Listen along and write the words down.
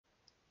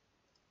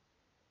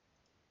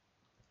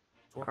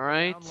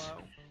Alright,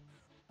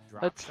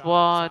 let's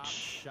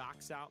watch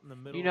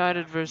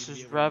United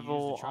versus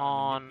Rebel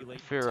on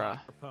Ephyra.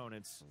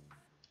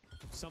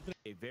 Something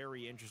a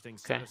very interesting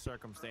set of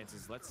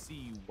circumstances. Let's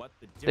see what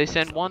the They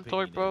send one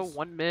Torpo,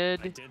 one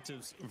mid,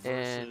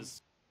 and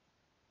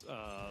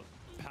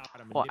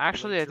well,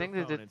 actually, I think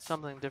they did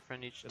something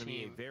different each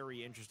team.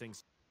 Very interesting.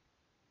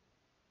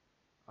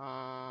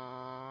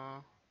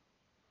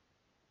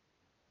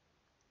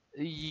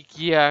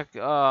 Yeah,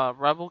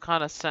 Rebel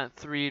kind of sent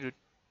 3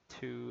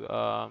 to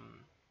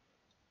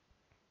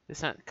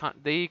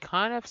they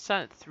kind of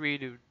sent 3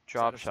 to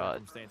drop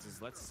shot.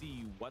 Let's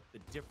see what the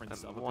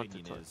difference of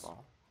opinion is.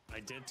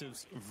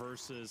 Identives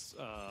versus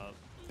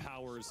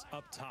Powers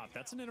up top.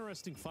 That's an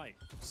interesting fight.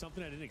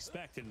 Something I didn't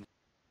expect. And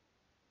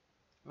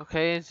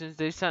okay, since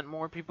they sent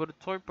more people to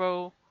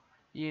Torpo,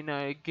 you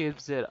know, it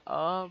gives it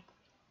up,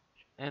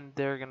 and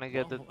they're gonna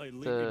get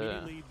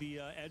immediately the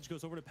edge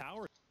goes over to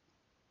Powers.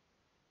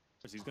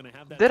 He's gonna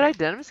have that. Did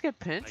Identives get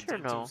pinched or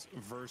no?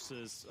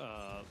 Versus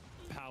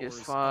Powers. Yes,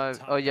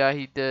 5. Oh yeah,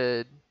 he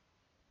did.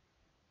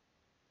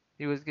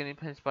 He was getting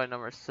pinched by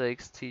number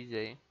 6,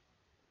 TJ.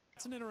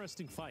 It's an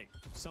interesting fight.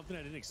 Something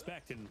I didn't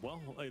expect. And, well,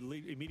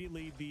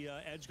 immediately the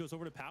edge goes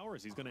over to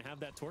Powers. He's going to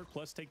have that torque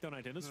plus take down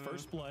Identity's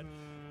first blood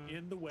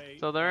in the way.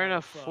 So they're in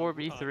a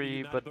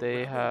 4v3, but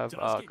they have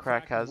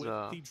Crack has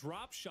a the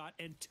drop shot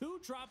and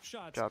 2 drop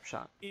shots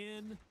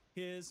in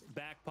his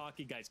back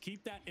pocket, guys.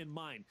 Keep that in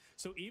mind.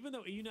 So even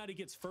though United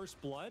gets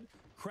first blood,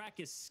 Crack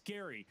is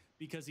scary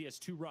because he has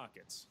 2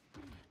 rockets.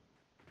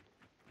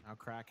 Now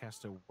Crack has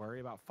to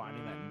worry about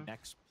finding that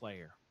next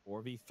player.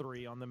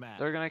 4v3 on the map.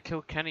 They're gonna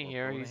kill Kenny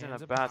here. He's in a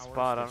bad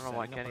spot. I don't know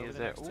why Kenny is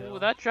there. Ooh,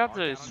 that drop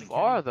is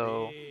far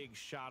though. Big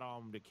shot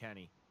on to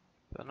Kenny.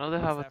 I know they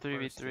have a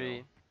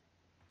 3v3.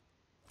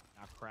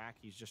 Now Crack,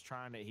 he's just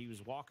trying to. He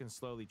was walking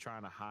slowly,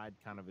 trying to hide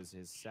kind of his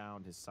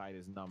sound, his sight,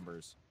 his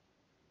numbers.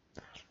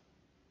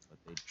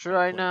 So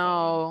right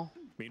now,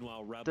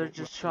 they're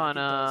just trying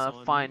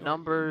to find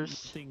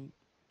numbers. To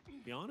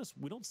be honest,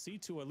 we don't see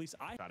at least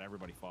I thought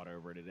everybody fought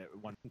over it at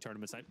one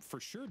tournament. I for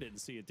sure didn't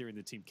see it during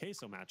the Team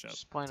Queso matchup.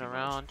 Just playing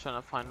around, trying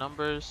to find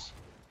numbers.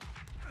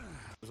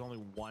 There's only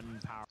one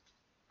power.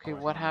 Okay,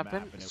 what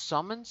happened?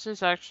 Summons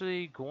is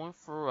actually going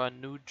for a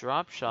new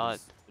drop shot.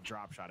 The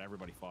drop shot,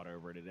 everybody fought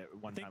over it at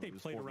one time. I think they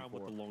played around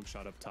with the long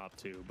shot up top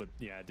too, but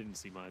yeah, I didn't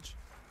see much.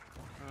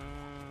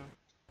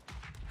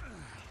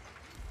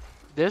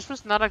 This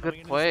was not a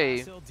good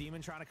play.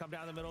 Demon trying to come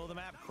down the middle of the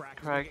map.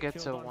 Crack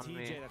gets a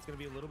 1v. That's gonna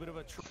be a little bit of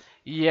a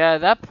yeah,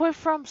 that play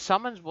from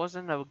Summons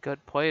wasn't a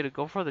good play to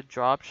go for the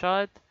drop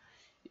shot.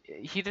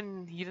 He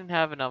didn't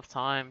have enough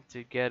time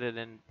to get it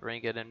and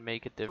bring it and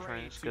make a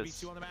difference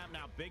because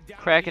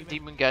Crack and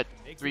Demon get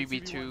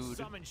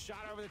 3v2'd.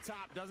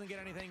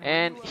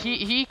 And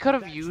he could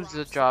have used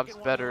the drops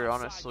better,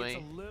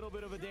 honestly.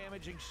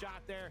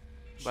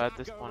 But at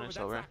this point it's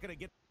over.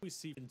 We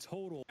see in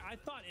total, I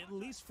thought at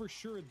least for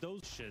sure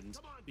those shins.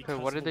 Okay,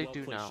 what did they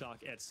do now?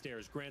 Shock at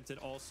stairs. Granted,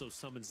 also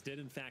Summons did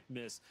in fact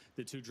miss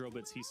the 2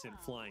 drobits he sent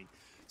flying.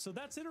 So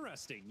that's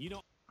interesting. You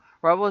know,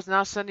 Rebel is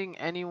not sending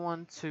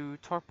anyone to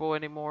Torpo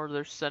anymore.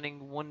 They're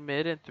sending 1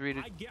 mid and 3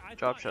 to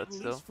drop shots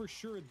still. For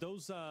sure,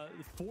 those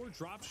 4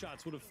 drop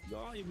shots would have.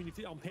 I mean,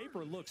 if on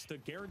paper it looks to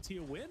guarantee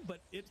a win,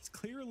 but it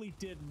clearly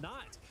did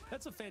not.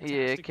 That's a fantastic.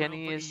 Yeah,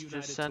 Kenny is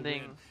just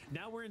sending.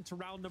 Now we're into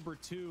round number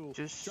 2.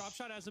 Just drop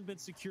shot hasn't been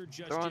secured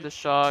just throwing yet. the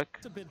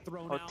shock.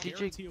 Oh,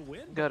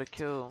 TJ got a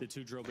kill.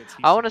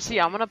 I want to see.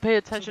 I'm gonna pay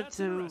attention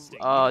to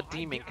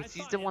Demon because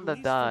he's the one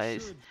that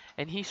dies,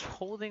 and he's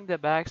holding the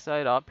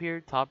backside up here,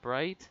 top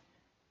right.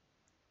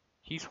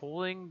 He's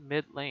holding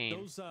mid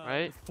lane,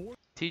 right?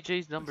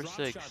 TJ's number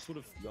 6.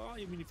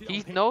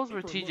 He knows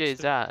where TJ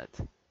is at.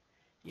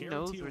 He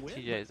knows where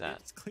TJ is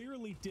at.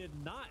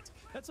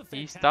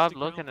 He stopped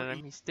looking at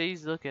him. He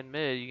stays looking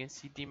mid. You can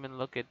see Demon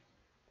look at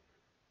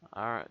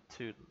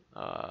to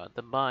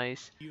the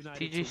mice.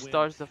 TJ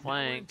starts the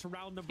flank.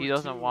 He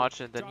doesn't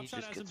watch it, then he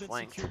just gets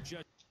flanked.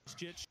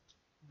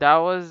 That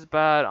was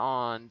bad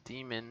on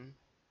Demon.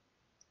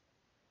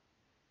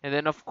 And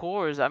then of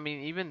course, I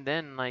mean, even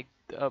then, like,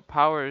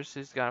 Powers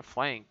is gonna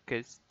flank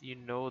because you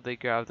know they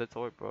grab the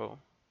Torpo.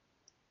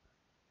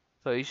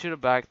 So he should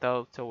have backed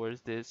out towards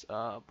this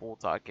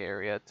Bulldog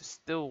area to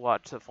still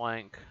watch the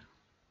flank.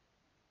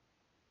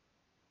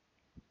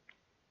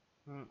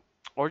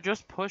 Or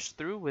just push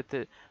through with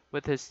it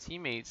with his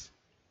teammates.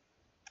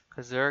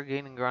 Because they're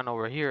gaining ground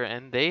over here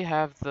and they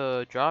have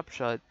the drop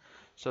shot.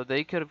 So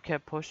they could have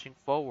kept pushing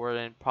forward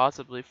and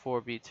possibly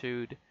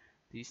 4v2'd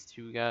these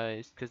 2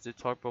 guys, because the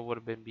Torpo would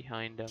have been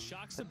behind them.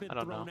 I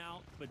don't know.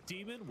 Out, but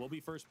Demon will be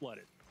first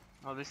blooded.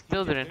 Oh, they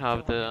still didn't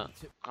have the.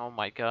 Oh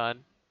my god.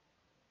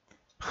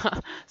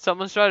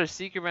 Someone's tried to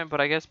secret man, but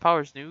I guess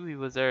Powers knew he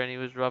was there and he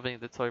was rubbing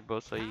the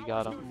Torpo, so he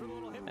got him.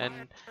 And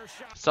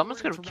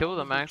someone's could have killed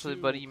him actually,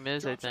 but he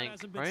missed, I think,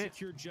 right?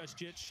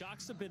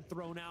 Shocks have been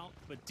thrown out,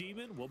 but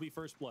Demon will be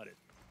first blooded.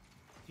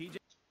 Good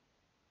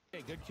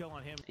kill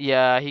on him.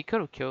 Yeah, he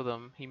could have killed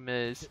him. He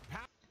missed.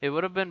 It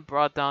would have been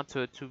brought down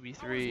to a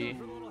 2v3.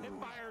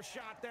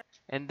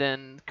 and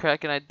then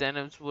Crack and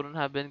Identims wouldn't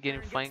have been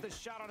getting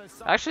flanked.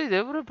 Actually,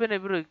 they would have been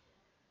able to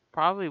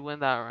probably win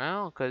that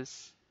round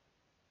because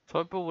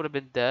Torpo would have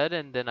been dead,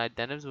 and then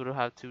Identims would have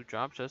had 2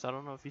 drop shots. I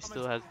don't know if he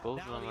still has both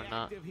of them or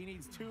not.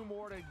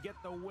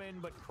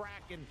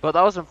 But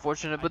that was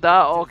unfortunate. But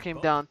that all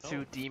came down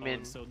to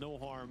Demon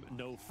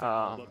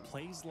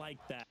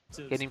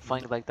getting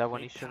flanked like that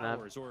when he shouldn't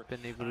have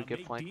been able to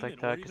get flanked like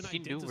that because he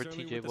knew where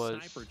TJ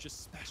was.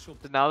 So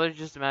now they're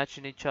just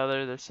matching each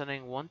other. They're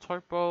sending 1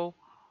 Torpo,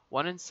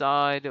 1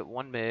 inside,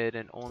 1 mid,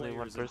 and only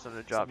 1 person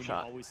to drop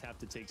shot. Always have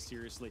to take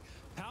seriously.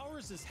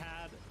 Powers has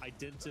had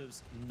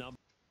Identiv's number.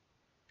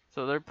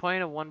 So they're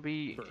playing a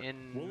 1B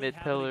in mid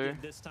pillar.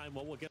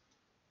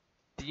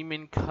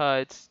 Demon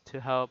cuts to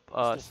help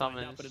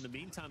Summons. But in the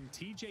meantime,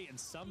 TJ and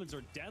Summons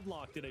are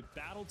deadlocked in a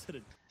battle to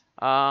the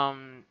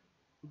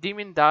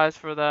Demon dies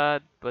for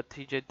that, but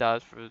TJ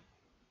dies for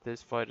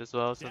this fight as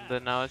well. So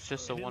then now it's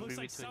just a 1v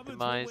between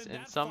Demise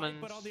and Summons.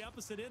 But on the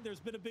opposite end, there's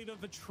been a bit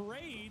of a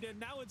trade,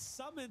 and now it's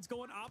Summons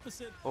going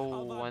opposite.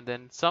 Oh, and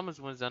then Summons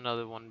wins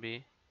another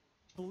 1v.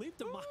 Believe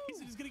Demise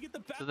is gonna get the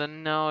back. So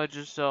then now it's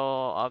just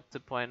all up to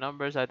point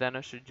numbers.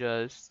 Identity should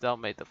just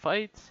stalemate the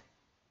fight.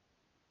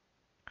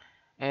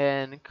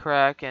 And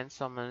Crack and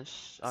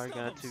Summons are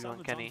gonna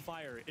 2v1 Kenny.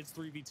 Fire. It's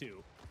 3v2.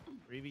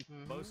 3v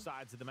both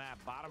sides of the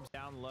map. Bottoms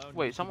down low.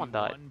 Wait, someone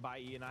died. By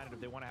United if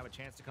they want to have a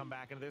chance to come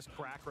back into this.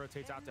 Crack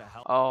rotates out to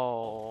help.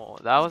 Oh,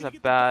 that was a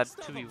bad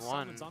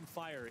 2v1. On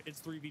fire. It's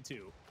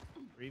 3v2.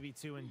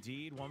 3v2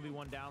 indeed.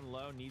 1v1 down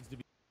low needs to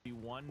be.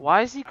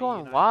 Why is he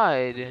going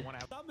wide?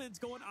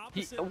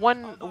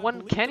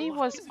 When Kenny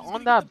was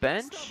on that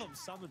bench,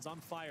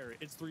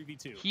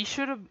 he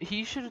should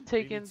have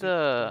taken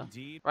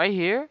the right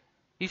here.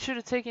 He should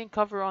have taken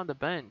cover on the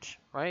bench,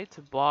 right,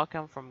 to block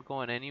him from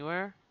going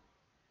anywhere,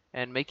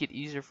 and make it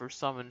easier for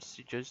Summons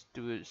to just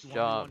do his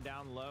job.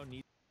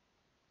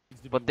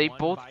 But they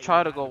both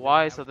try to go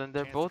wide, so then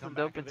they're both in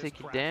the open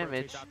taking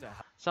damage.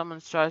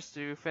 Summons tries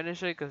to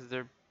finish it because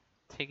they're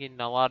taking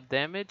a lot of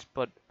damage,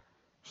 but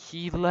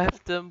he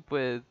left them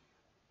with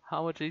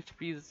how much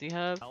HP does he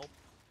have?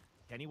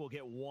 Kenny will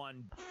get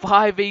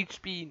 5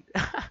 HP.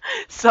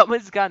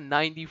 Someone's got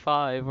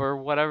 95 or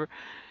whatever.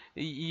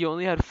 He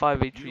only had 5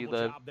 HP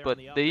left, but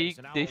they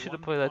should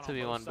have played that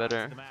 2v1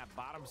 better.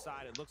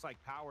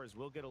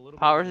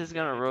 Powers is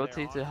gonna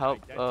rotate to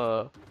help.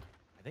 I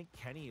think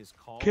Kenny is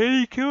called.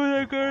 Kenny kill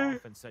that guy.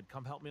 And said,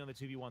 "Come help me on the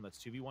 2v1." That's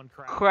 2v1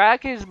 Crack.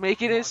 Crack is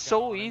making it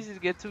so easy to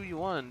get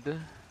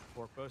 2v1'd.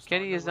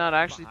 Kenny is not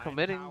actually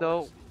committing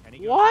though.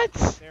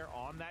 What?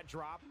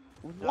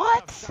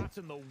 What?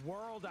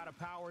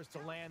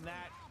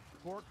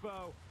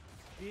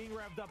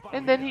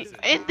 And then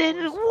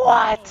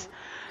what?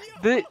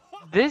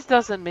 This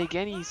doesn't make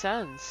any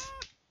sense.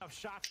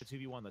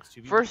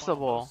 First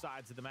of all,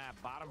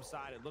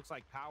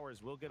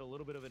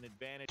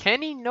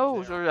 Kenny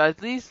knows, or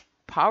at least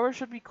Power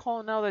should be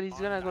calling now that he's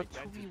gonna go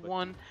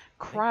 2v1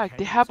 Crack.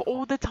 They have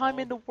all the time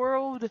in the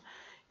world.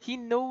 He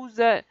knows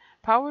that.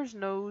 Powers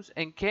knows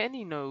and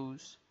Kenny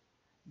knows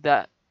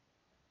that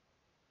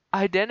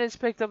Identis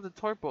picked up the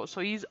Torpo,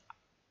 so he's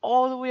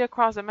all the way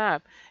across the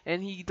map,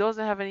 and he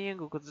doesn't have any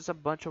angle because there's a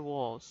bunch of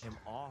walls.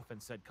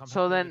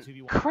 So then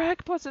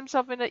Crack puts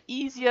himself in the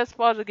easiest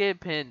spot to get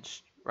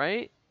pinched,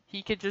 right?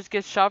 He could just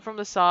get shot from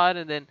the side,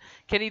 and then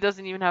Kenny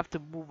doesn't even have to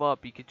move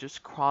up. He could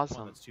just cross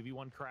him.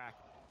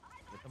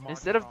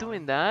 Instead of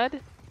doing that,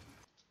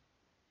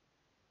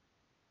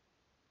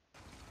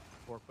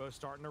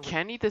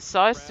 Kenny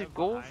decides to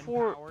go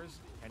for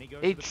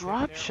a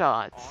drop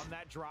shot.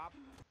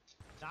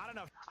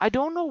 I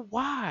don't know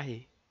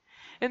why.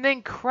 And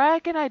then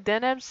Crack and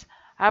Identims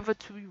have a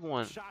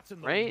 2v1,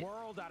 right?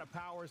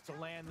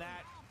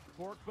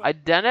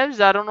 Identims,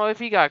 I don't know if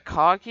he got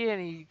cocky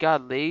and he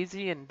got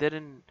lazy and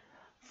didn't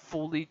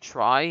fully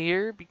try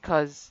here,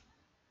 because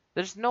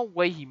there's no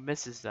way he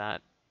misses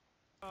that.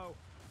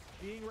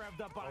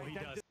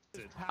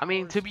 I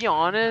mean, to be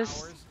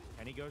honest,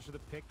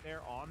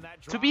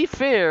 to be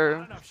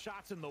fair,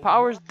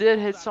 Powers did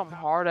hit some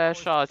hard-ass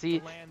shots.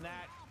 He,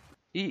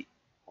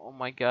 oh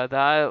my god,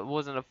 that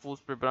wasn't a full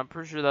sprint, but I'm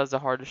pretty sure that's the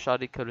hardest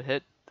shot he could have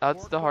hit.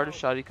 That's the hardest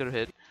shot he could have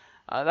hit.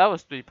 That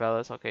was 3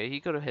 pellets. Okay, he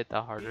could have hit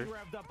that harder.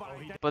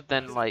 But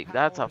then, like,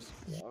 that's a,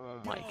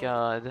 oh my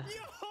god.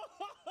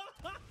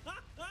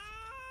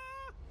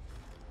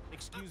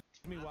 Excuse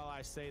me while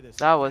I say this.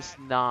 That was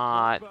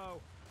not.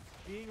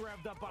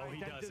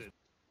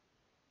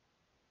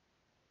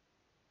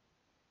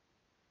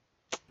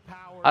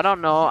 I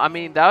don't know. I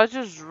mean, that was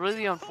just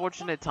really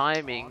unfortunate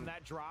timing.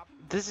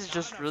 This is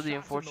just really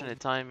unfortunate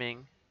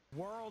timing.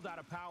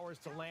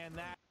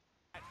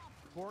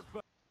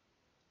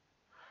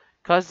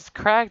 Because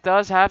Crack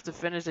does have to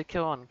finish the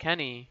kill on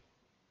Kenny.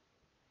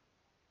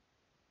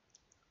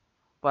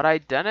 But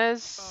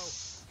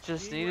Identis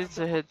just needed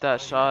to hit that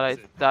shot,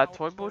 that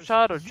Torpo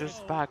shot, or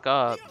just back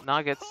up.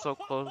 Not get so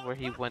close where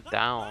he went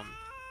down.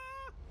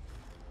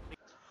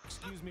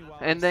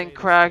 And then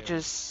Crack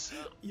just,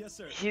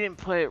 he didn't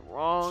play it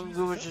wrong. It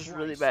was just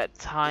really bad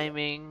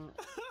timing.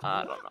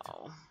 I don't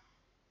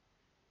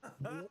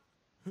know.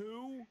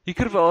 He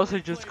could have also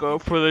just go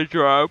for the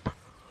drop.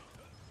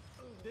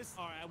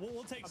 Alright,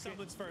 we'll take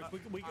summons first.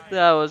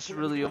 That was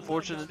really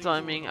unfortunate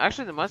timing.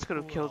 Actually, the Mice could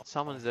have killed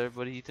summons there,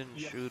 but he didn't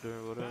shoot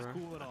or whatever.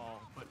 Cool at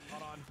all. But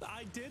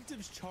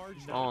Identive's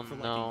charged Oh for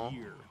no. like a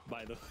year,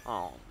 by the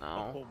Oh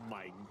no. Oh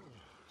my.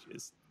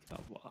 Just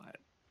come on.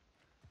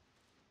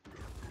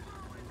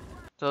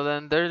 So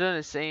then they're doing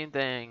the same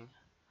thing.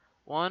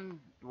 One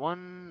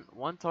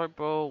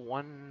turbo,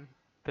 one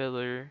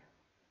pillar,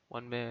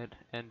 one mid,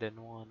 and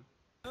then one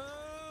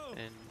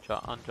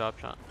on drop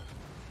shot.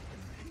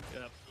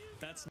 Yep.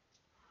 That's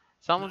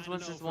Summons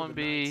wins his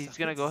 1B. He's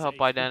gonna go help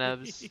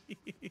Identives.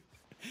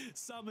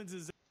 Summons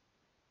is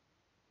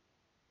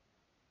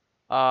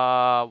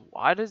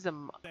why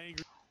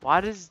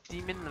does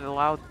Demon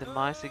allow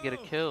Demise to get a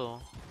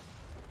kill?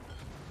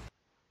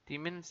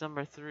 Demon's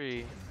number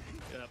 3.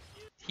 Yep.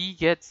 He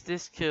gets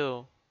this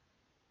kill.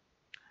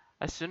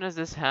 As soon as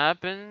this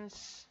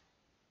happens,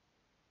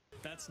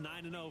 that's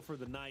 9-0 for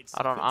the Knights.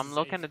 I'm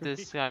looking at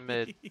this guy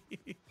mid.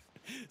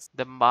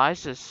 The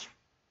Mice just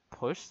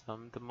pushed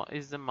him.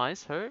 Is the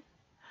Mice hurt?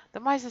 The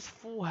Mice is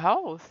full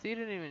health. He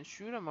didn't even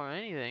shoot him or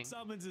anything.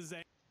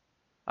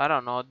 I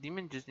don't know.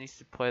 Demon just needs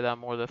to play that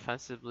more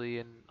defensively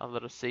and a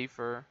little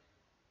safer.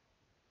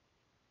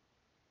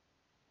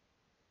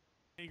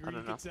 I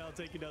don't know.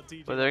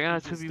 But they're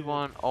gonna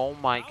 2v1. Oh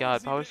my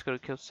god. Powers could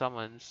have killed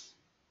Summons.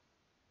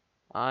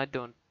 I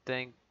don't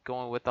think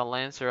going with the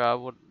Lancer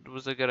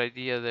was a good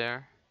idea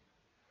there.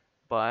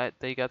 But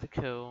they got the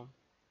kill.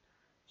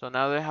 So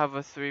now they have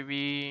a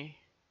 3v...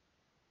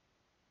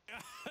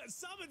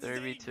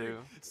 3v2.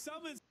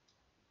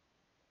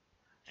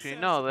 Actually,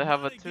 no, they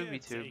have a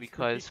 2v2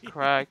 because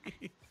Crack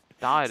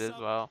died as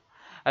well.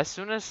 As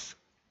soon as...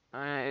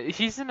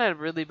 he's in a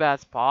really bad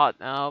spot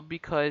now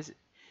because...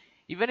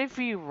 Even if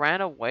he ran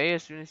away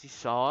as soon as he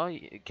saw,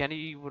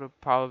 Kenny would have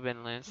probably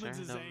been Lancering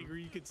him.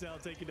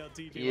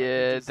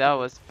 Yeah, that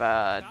was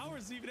bad.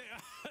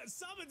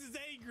 Summons is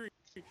angry.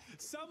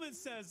 Summons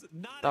says,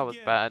 not that was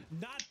again. Bad.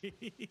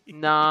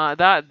 Not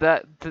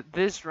Nah,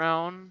 this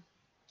round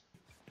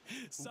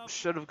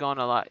should have gone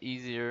a lot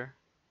easier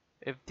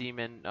if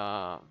Demon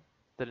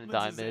didn't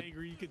die mid.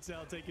 Angry. You could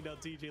tell taking out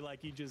TJ like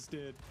he just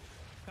did.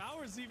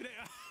 Powers even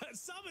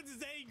Summons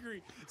is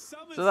angry.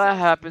 Summons so that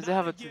happens. They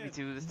have a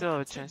 2v2. They still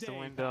have a chance to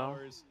win though.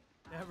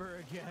 Never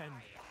again.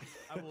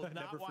 I will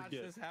not watch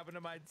this happen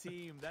to my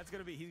team.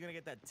 He's gonna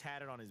get that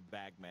tatted on his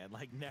back, man.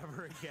 Like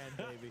never again,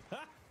 baby.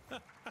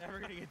 Never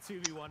gonna get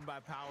 2v1 by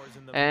Powers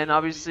in the. And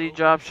obviously,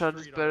 drop shot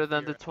is better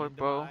than the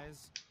turbo.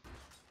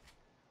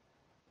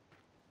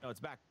 No, it's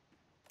back.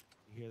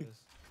 You hear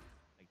this?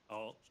 Like,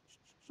 oh.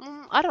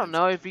 I don't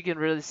know if you can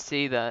really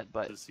say that,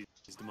 but.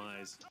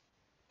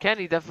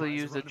 Kenny definitely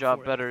used the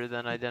job better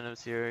than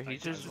Identives here.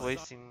 He's just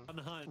wasting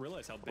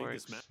realize how big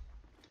this map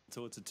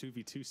until it's a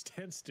 2v2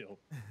 standstill.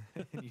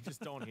 You just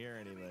don't hear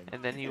anything.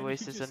 And then he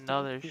wastes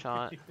another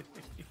shot.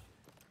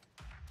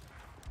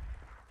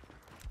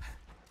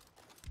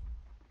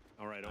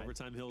 All right,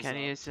 overtime Hills.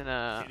 Kenny is in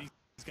a.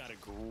 He's got a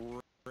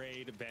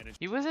great advantage.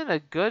 He was in a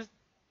good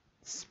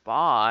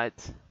spot,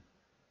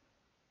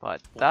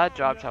 but that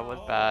drop shot was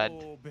bad.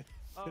 Bit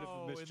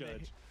of a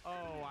misjudge.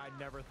 I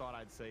never thought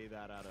I'd say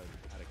that out of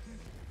Kenny.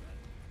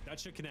 That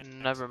should connect.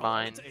 Never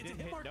mind. It didn't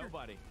hit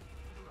nobody.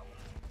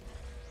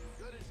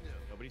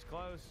 Nobody's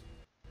close.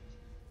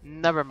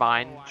 Never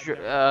mind.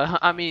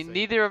 I mean,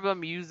 neither of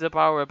them used the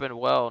power weapon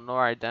well,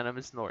 nor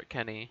Identimus nor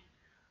Kenny.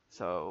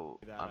 So,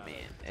 I mean,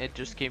 it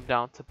just came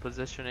down to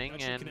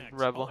positioning, and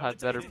Rebel had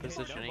better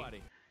positioning.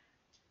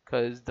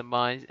 Because the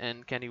Mize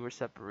and Kenny were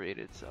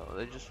separated, so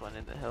they just went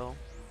in the hill.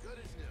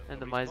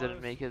 And the Mize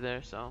didn't make it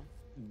there, so.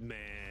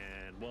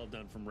 Man, well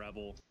done from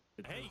Rebel.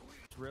 Hey,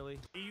 really?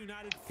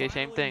 Okay,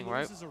 same thing,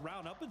 right?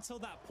 Up until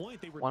that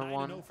point, they were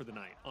 1-1 for the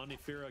night on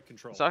Ephyra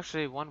control. It's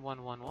actually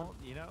 1-1-1-1. Well,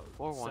 you know,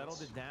 4-1.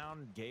 Settled it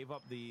down, gave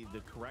up the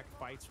correct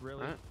fights,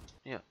 really. Right.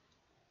 Yeah.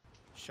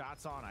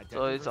 Shots on.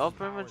 So it's all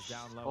pretty much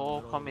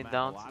all coming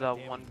down to that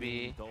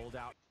 1v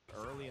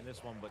early in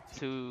this one, but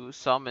to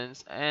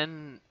Summons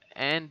and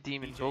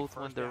Demon both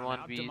win their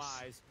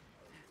 1vs.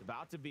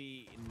 About to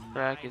be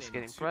Crack is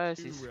getting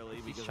pressed. He's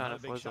because trying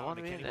to force the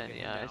 1v, and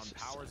yeah, it's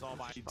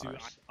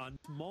just on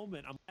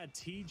moment. I'm at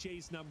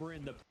TJ's number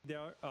in the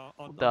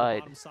on the Died.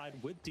 bottom side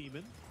with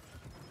Demon.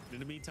 In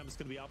the meantime, it's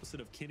going to be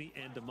opposite of Kenny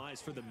and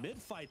Demise. For the mid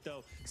fight,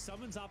 though,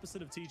 Summons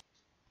opposite of TJ.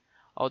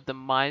 Oh,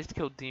 Demise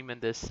killed Demon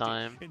this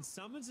time. And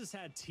Summons has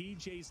had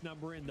TJ's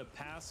number in the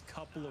past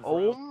couple of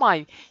Oh rounds.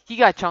 my, he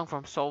got chunked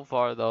from so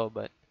far though,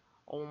 but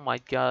oh my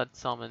god,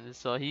 Summons.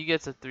 So he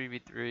gets a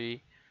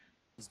 3v3.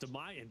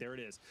 And there it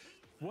is.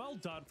 Well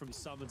done from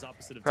Summons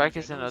opposite of Crack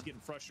is in a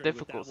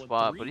difficult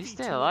spot, but he's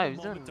staying alive.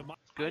 He's doing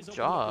a good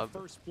job.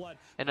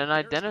 And then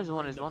Identi's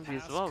one is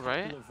 1v as well,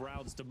 right?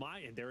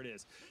 And there it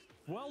is.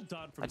 Well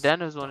done from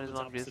Identi's one is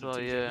 1v as well,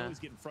 yeah. He's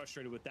getting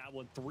frustrated with that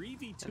one.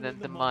 3v2 and then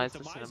the Demise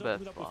was in a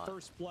bad spot.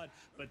 First blood,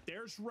 but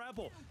there's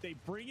Rebel. They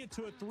bring it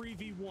to a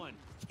 3v1.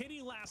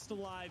 Kenny last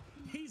alive.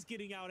 He's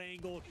getting out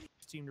angled.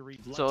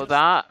 So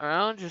that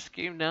round just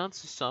came down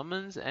to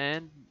Summons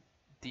and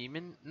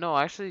Demon? No,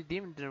 actually,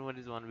 Demon didn't win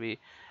his 1v.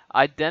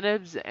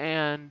 Idenibs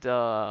and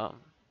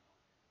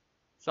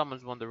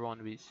someone's won their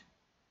 1vs.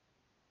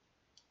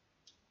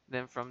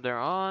 Then from there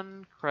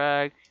on,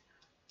 Craig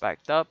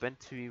backed up and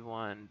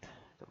 2v1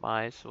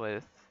 Demise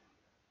with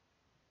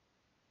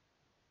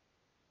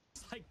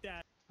like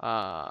that.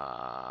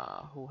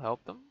 Who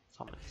helped them?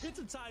 Summons. It's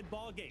a tied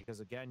ball game. Because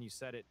again, you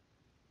said it.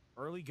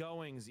 Early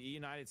goings, E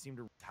United seemed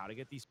to how to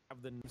get these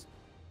of the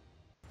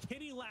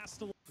Kenny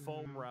last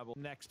foam rebel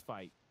next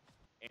fight.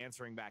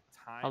 Answering back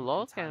time.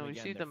 Hello, and time can we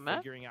again, see they're the map?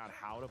 figuring out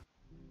how to.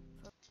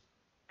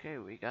 Okay,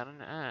 we got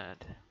an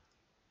ad.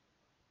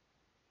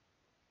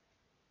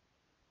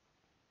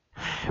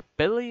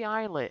 Billie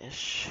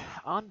Eilish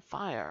on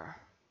fire.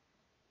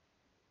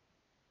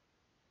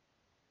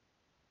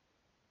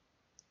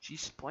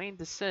 She's playing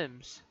The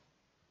Sims.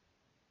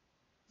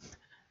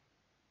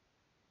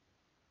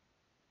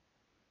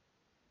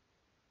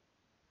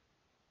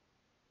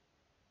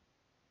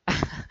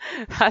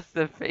 That's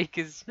the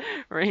fakest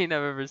rain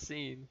I've ever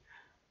seen.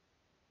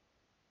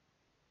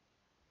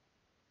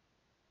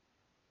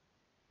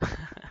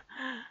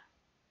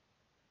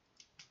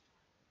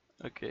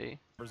 Okay.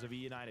 Of E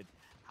United,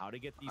 how to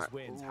get these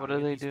wins? What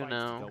do they do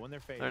now?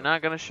 They're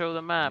not gonna show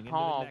the map,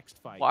 huh?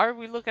 Why are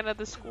we looking at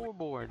the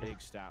scoreboard? Big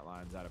stat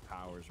lines out of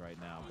Powers right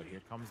now, but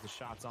here comes the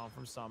shots on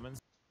from Summons.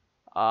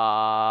 They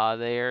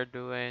are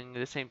doing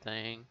the same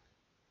thing.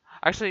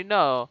 Actually,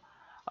 no.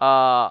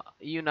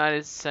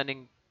 United's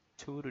sending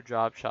 2 to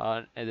drop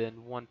shot, and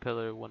then 1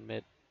 pillar, 1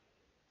 mid.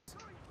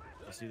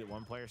 You see that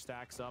one player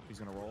stacks up. He's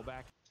gonna roll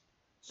back.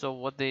 So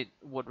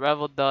what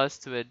Revel does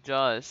to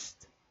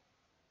adjust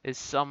is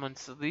someone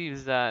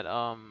leaves that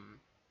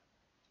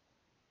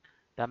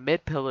that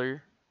mid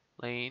pillar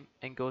lane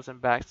and goes and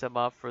backs them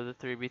up for the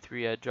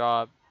 3v3 at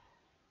drop.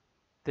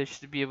 They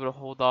should be able to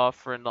hold off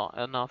for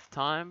enough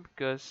time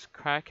because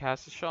Crack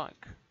has a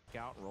shock.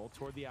 Out, roll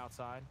toward the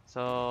outside.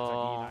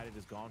 So United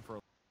is gone for.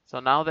 So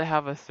now they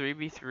have a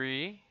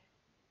 3v3.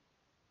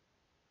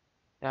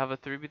 They have a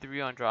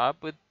 3v3 on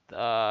drop with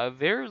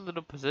very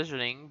little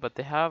positioning, but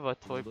they have a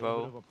toy bow. A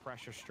little bit of a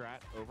pressure strat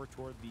over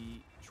toward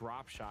the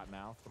drop shot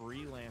now.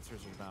 3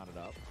 Lancers are mounted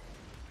up.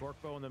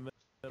 Torque bow in the middle.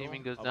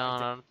 Demon goes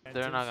down.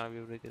 They're not gonna be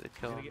able to get a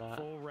kill on that.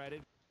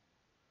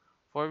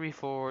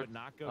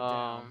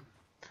 4v4.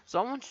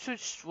 Someone should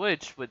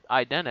switch with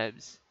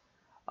Idenibs.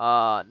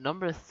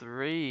 Number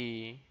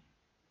 3.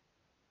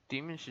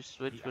 Demon should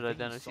switch with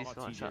Idenibs.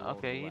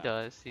 Okay, he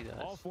does. He does.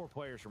 All 4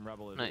 players from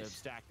Rebel have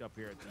stacked up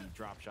here at the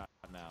drop shot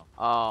now.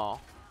 Oh.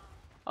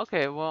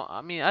 Okay, well,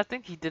 I mean, I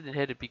think he didn't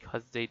hit it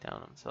because they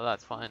downed him, so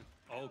that's fine.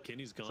 Oh,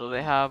 Kenny's gone. So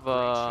they have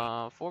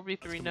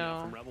 4v3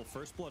 now. Rebel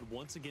First Blood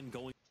once again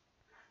going.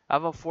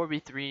 Have a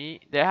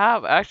 4v3. They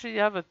have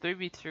a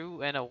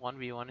 3v2 and a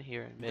 1v1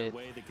 here in mid.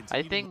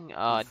 I think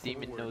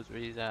Demon knows where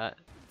he's at.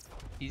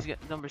 He's got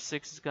number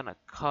 6 is gonna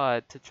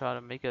cut to try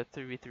to make a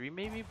 3v3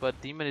 maybe, but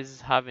Demon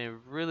is having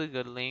really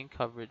good lane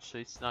coverage, so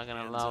he's not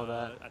gonna allow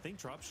that. I think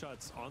drop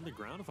shots on the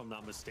ground if I'm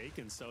not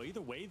mistaken. So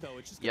either way though,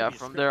 it's just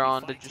from there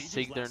on they just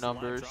take their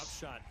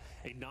numbers.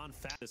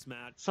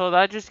 So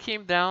that just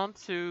came down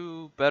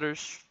to better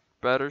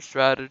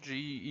strategy.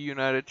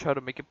 United try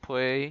to make a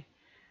play,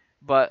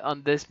 but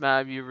on this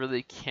map you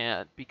really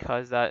can't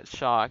because that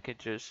shot can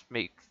just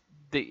make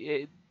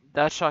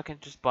that shot can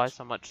just buy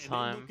so much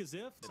time.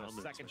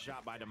 Second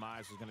shot by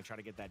Demise was going to try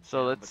to get that.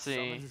 So let's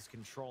see. He's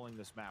controlling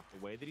this map.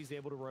 The way that he's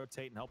able to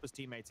rotate and help his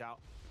teammates out,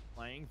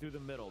 playing through the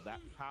middle. That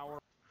power.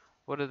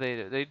 What do?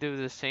 They do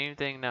the same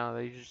thing now.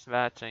 They're just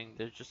matching.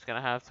 They're just gonna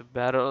have to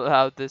battle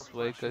out this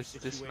way because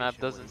this map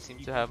doesn't seem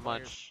to have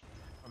much.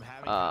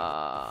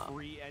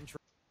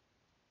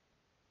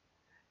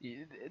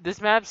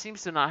 This map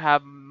seems to not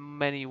have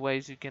many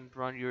ways you can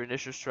run your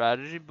initial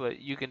strategy, but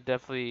you can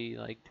definitely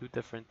like do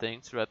different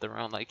things throughout the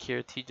round. Like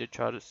here, TJ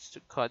tried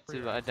to cut to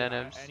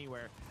Idenibs,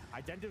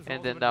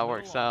 and then that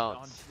works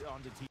out.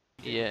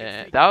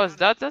 Yeah, that's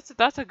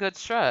a good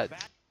strat.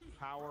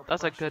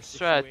 That's a good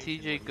strat.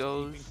 TJ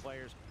goes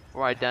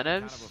for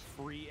Idenibs.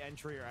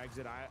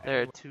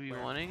 They're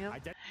 2v1ing him.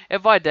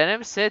 If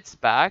Idenibs sits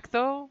back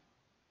though,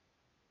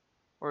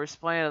 or is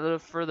playing a little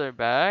further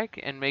back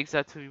and makes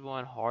that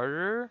 2v1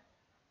 harder,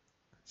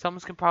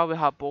 someone can probably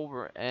hop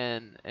over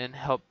and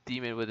help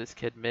Demon with this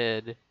kid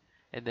mid,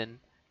 and then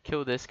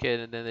kill this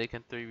kid, and then they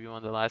can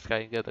 3v1 the last guy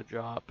and get the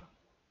drop.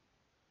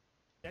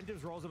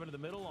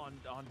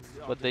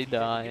 But they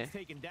die.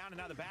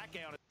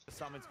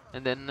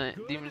 And then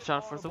Demon's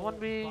trying for the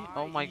 1v.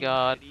 Oh my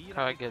god,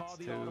 Kara gets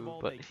 2,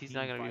 but he's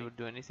not gonna be able to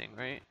do anything,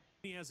 right?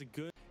 Yeah,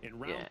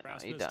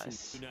 he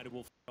does.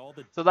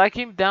 So that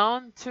came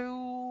down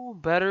to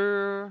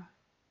better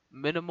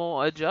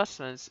minimal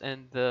adjustments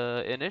in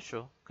the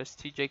initial, because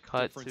TJ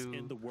cut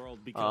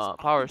to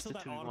Powers to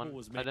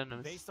 2v1. I don't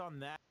know. Based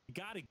on that,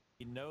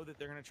 you know that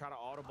they're gonna try to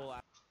audible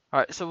out.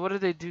 Alright, so what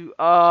did they do?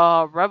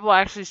 Rebel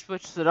actually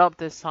switched it up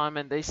this time,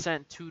 and they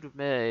sent 2 to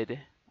mid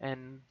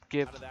and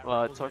give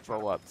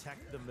Torpo up. So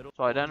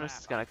Idenibs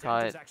is gonna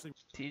cut.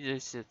 TJ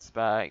sits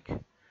back.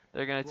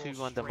 They're gonna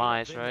 2v1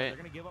 Demise, right? They're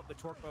gonna give up the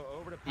torque bow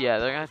over to Yeah,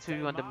 they're gonna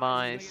 2v1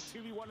 Demise.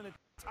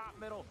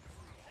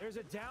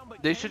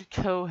 They should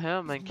kill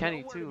him and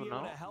Kenny too,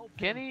 no?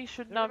 Kenny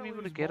should not be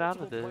able to get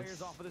out of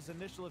this.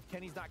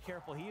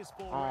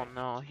 Oh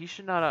no, he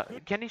should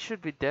not. Kenny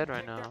should be dead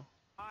right now.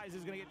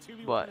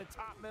 But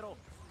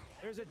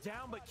there's a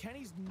down, but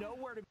Kenny's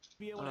nowhere to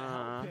be able to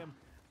help him.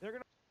 They're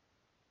gonna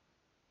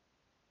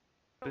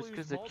just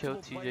because they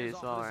killed TJ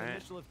as well, right?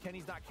 If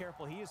Kenny's not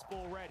careful, he is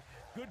full red.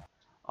 Good.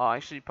 Oh,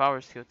 actually,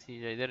 Powers killed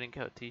TJ. They didn't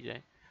kill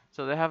TJ.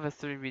 So they have a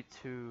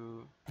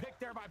 3v2. Pick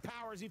there by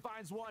Powers. He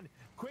finds one.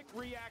 Quick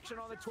reaction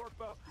on the torque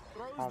bow.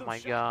 Oh my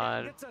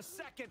god. Gets a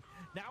second.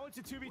 Now it's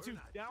a 2v2.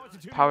 Now it's a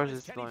 2v1. Powers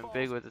is going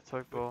big with the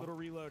torque bow. Little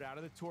reload out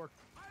of the torque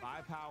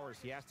by Powers.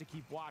 He has to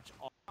keep watch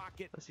on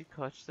pocket. Does he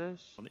clutch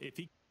this? If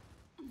he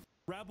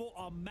Rebel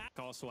on Mac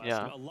also has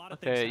yeah. a lot of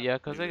okay, yeah,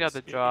 because they got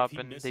the drop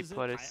and they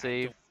put it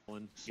safe,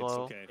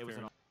 slow. Okay,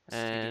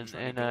 and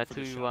in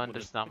 2v1,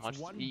 there's not much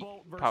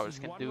Powers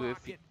can do if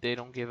they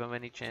don't give him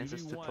any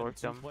chances to torque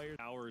them.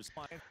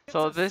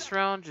 So this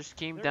round just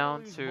came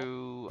down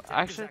to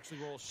actually.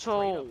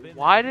 So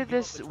why did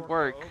this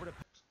work?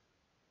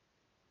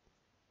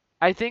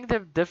 I think the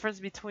difference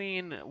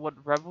between what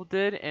Rebel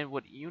did and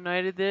what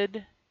United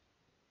did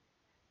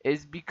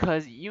is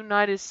because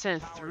United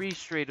sent 3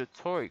 straight to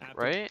torque,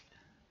 right?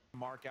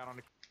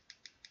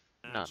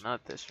 No,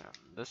 not this round.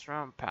 This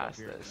round past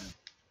this.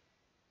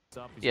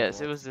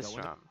 Yes, it was this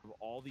round.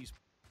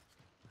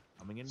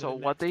 So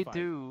what they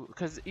do,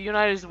 because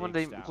United is when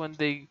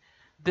they,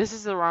 this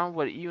is the round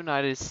where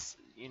United is,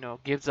 you know,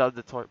 gives out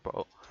the torque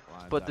bow.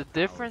 But the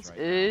difference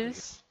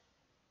is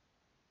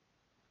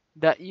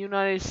that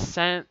United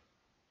sent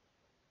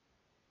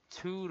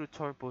 2 to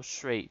torque bow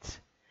straight,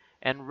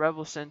 and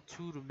Rebel sent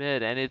 2 to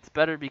mid, and it's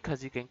better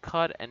because you can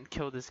cut and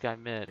kill this guy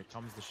mid.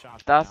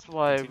 That's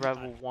why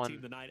Rebel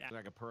won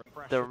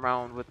the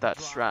round with that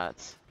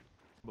strat.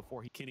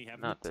 Before Kenny have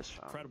not this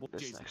round,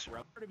 this next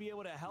round.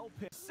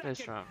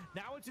 This round.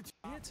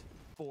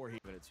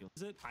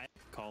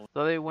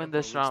 So they win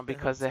this round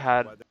because they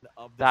had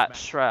that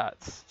strat.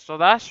 So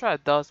that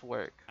strat does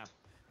work.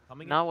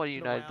 Not what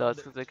United does,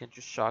 because they can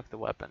just shock the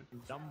weapon.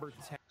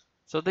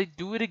 So they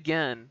do it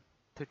again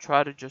to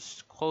try to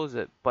just close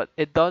it, but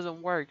it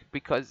doesn't work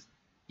because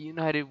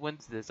United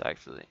wins this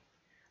actually.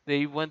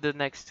 They win the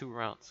next 2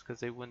 rounds because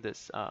they win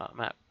this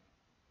map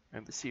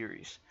and the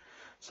series.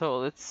 So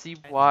let's see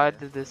why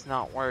did this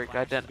not work.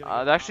 I didn't.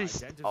 Actually,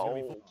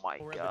 oh my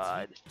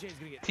god,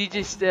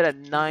 TJ stayed at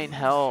 9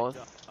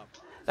 health.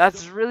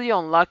 That's really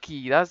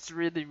unlucky. That's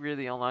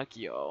really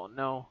unlucky. Oh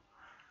no.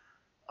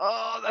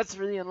 Oh, that's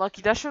really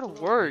unlucky. That should have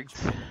worked.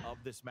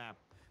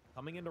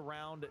 Coming into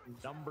round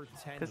number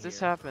 10. Because this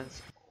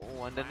happens.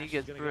 Oh, and then he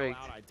gets bricked.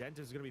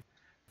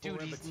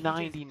 Dude, he's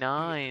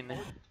 99.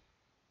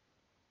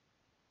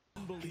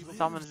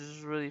 Someone's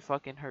just really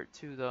fucking hurt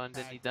too, though, and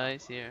then he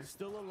dies here.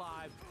 Still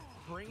alive,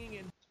 bringing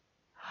in.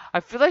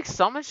 I feel like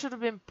someone should have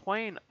been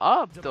playing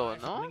up, though, no?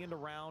 Coming into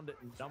round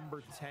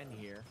number 10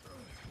 here.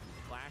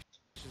 Flash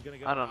is gonna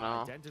go. I don't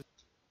know.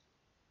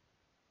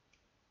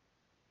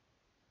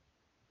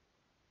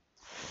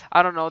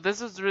 I don't know.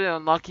 This was really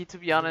unlucky, to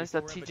be honest,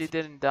 that TJ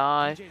didn't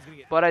die.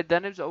 But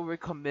Identity's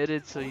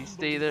overcommitted, so he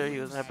stayed there. He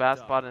was in a bad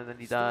spot, and then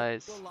he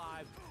dies.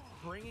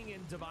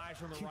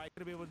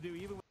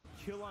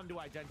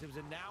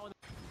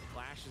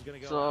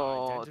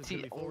 So,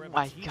 oh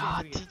my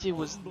god, TJ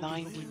was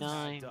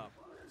 99.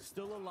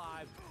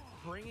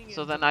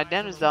 So then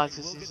Identity's down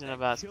because he's in a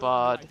bad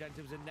spot.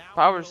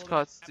 Powers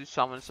cuts to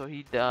someone, so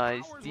he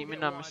dies.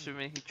 Demon, I'm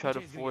assuming he tried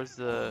to force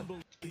the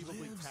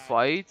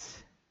fight.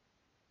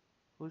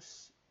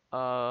 Who's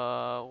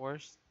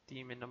where's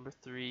Demon number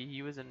 3?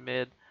 He was in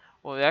mid.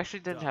 Well, he actually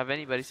didn't have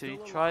anybody, so he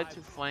tried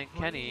to flank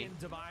Kenny.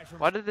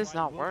 Why did this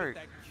not work?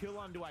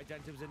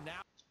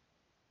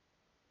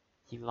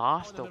 He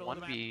lost the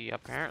 1v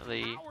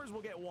apparently.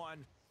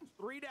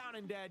 3 down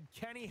and dead.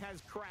 Kenny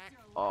has cracked.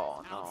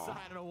 Oh no.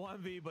 Outside in a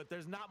 1v, but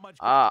there's not much.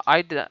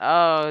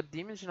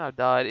 Demon should not have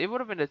died. It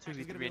would have been a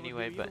 2v3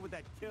 anyway, but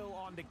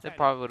they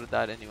probably would have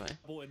died anyway.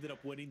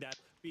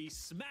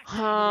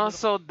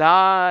 So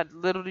that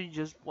literally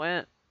just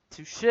went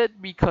to shit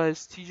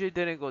because TJ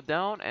didn't go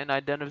down and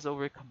Identity was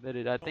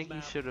overcommitted. I think he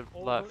should have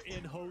left.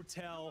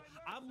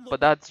 But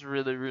that's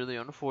really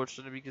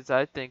unfortunate because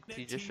I think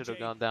TJ should have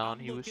gone down.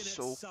 He was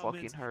so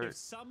fucking hurt. If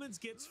Summons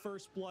gets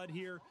first blood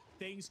here,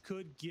 things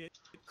could get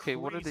okay,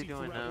 what are they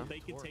doing now? They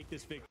can take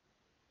this victory.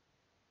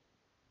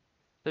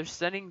 They're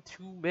sending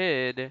 2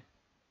 mid,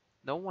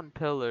 no 1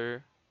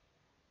 pillar,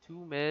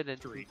 2 mid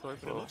and 2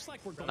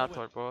 torpo. Not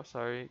torpo,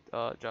 sorry,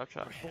 drop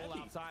shot. Full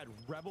outside.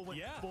 Rebel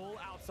went full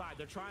outside.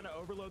 They're trying to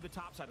overload the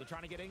top side. They're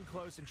trying to get in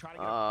close and try to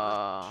get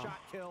a first shot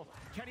kill.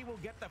 Kenny will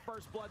get the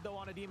first blood though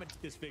on a demon.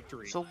 This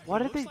victory. So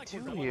what did they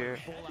do here?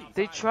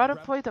 They try to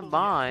play the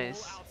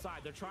Demise.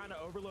 They're trying to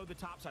overload the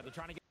top side. They're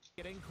trying to get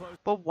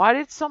But why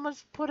did someone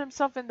put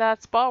himself in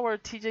that spot where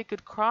TJ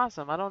could cross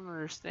him? I don't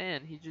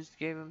understand. He just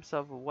gave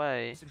himself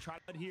away.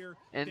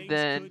 And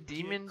then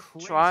Demon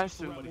tries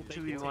to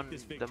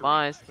 2v1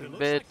 Demise to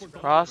mid to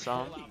cross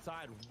him.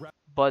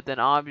 But then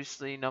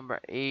obviously number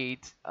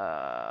 8,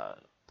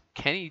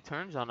 Kenny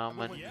turns on him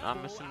and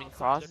I'm assuming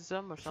crosses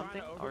him or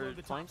something. Or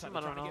flanks him,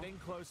 I don't know.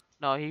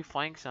 No, he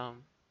flanks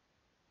him.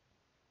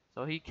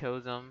 So he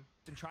kills him.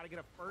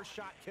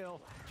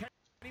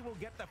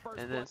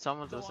 And then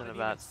someone's just in a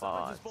bad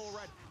spot.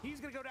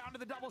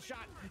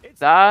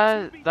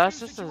 That's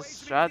just a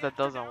strat that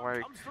doesn't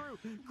work.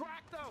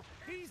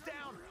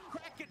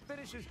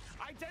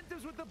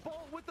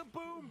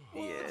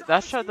 Yeah,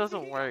 that strat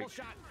doesn't work.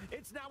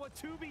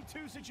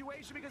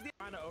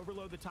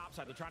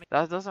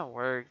 That doesn't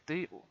work.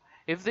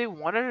 If they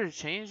wanted to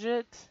change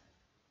it,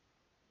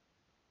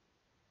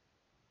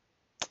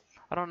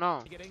 I don't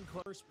know.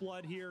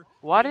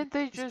 Why didn't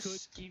they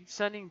just keep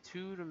sending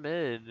 2 to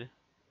mid?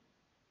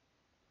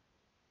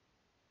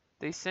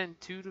 They sent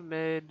 2 to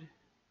mid.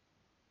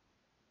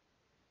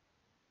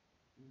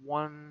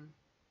 1.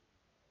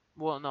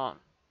 Well, no.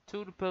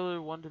 2 to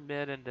pillar, 1 to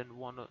mid, and then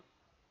 1 to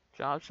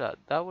drop shot.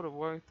 That would have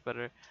worked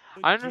better.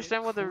 I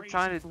understand what they were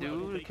trying to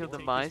do to kill the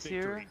mice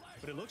here.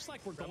 But it looks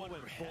like we're going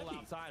full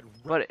outside.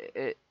 But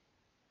it.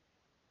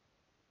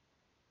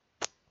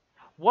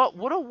 What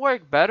would have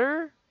worked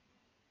better?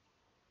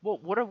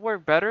 What would have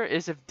worked better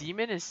is if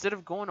Demon, instead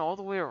of going all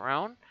the way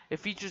around,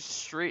 if he just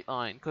straight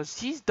line. Because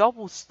he's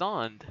double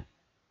stunned.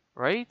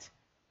 Right?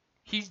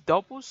 He's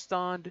double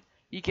stunned.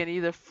 He can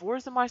either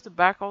force the mice to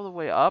back all the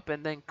way up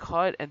and then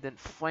cut and then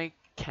flank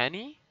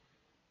Kenny.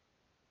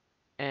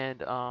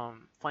 And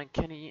flank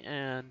Kenny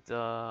and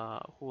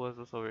who was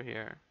this over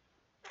here?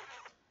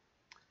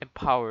 And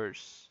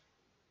Powers.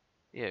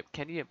 Yeah,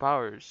 Kenny and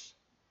Powers.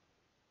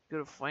 Could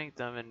have flanked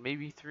them and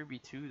maybe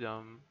 3v2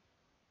 them.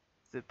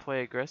 To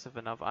play aggressive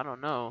enough. I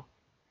don't know.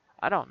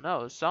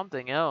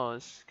 Something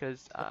else.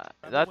 Because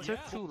that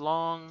took too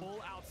long.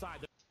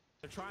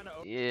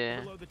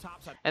 Yeah.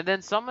 And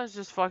then someone's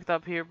just fucked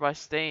up here by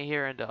staying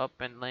here in the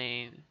open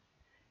lane.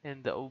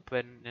 In the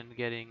open and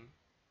getting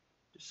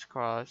just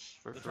cross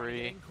for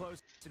free.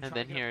 And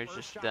then here it's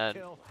just dead.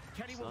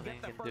 There's nothing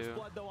you can do.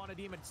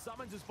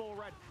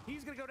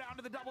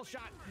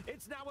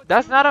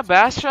 That's not a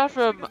bad shot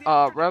from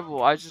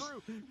Rebel. I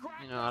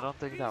don't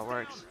think that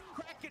works.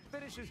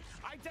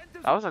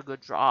 That was a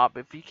good drop.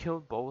 If he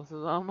killed both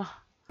of them.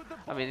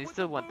 I mean, he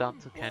still went down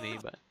to Kenny,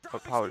 but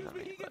Powers, I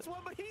mean, but.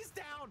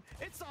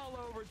 It's all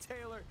over,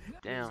 Taylor.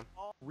 Damn.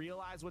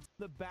 Realize what's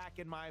in the back,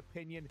 in my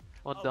opinion.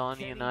 Well done,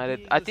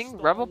 United. I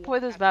think Rebel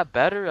played this map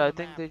better. I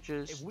think they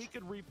just. If we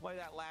could replay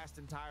that last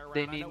entire round,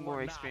 they need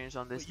more experience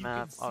on this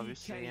map,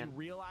 obviously, and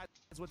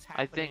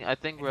I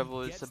think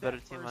Rebel is a better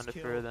team on the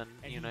Ephyra than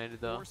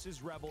United, though.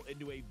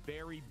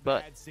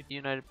 But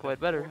United played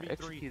better,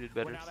 executed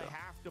better. So. They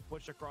have to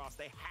push across.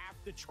 They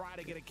have to try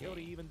to get a kill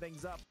to even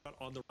things up.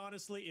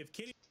 Honestly, if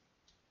Kenny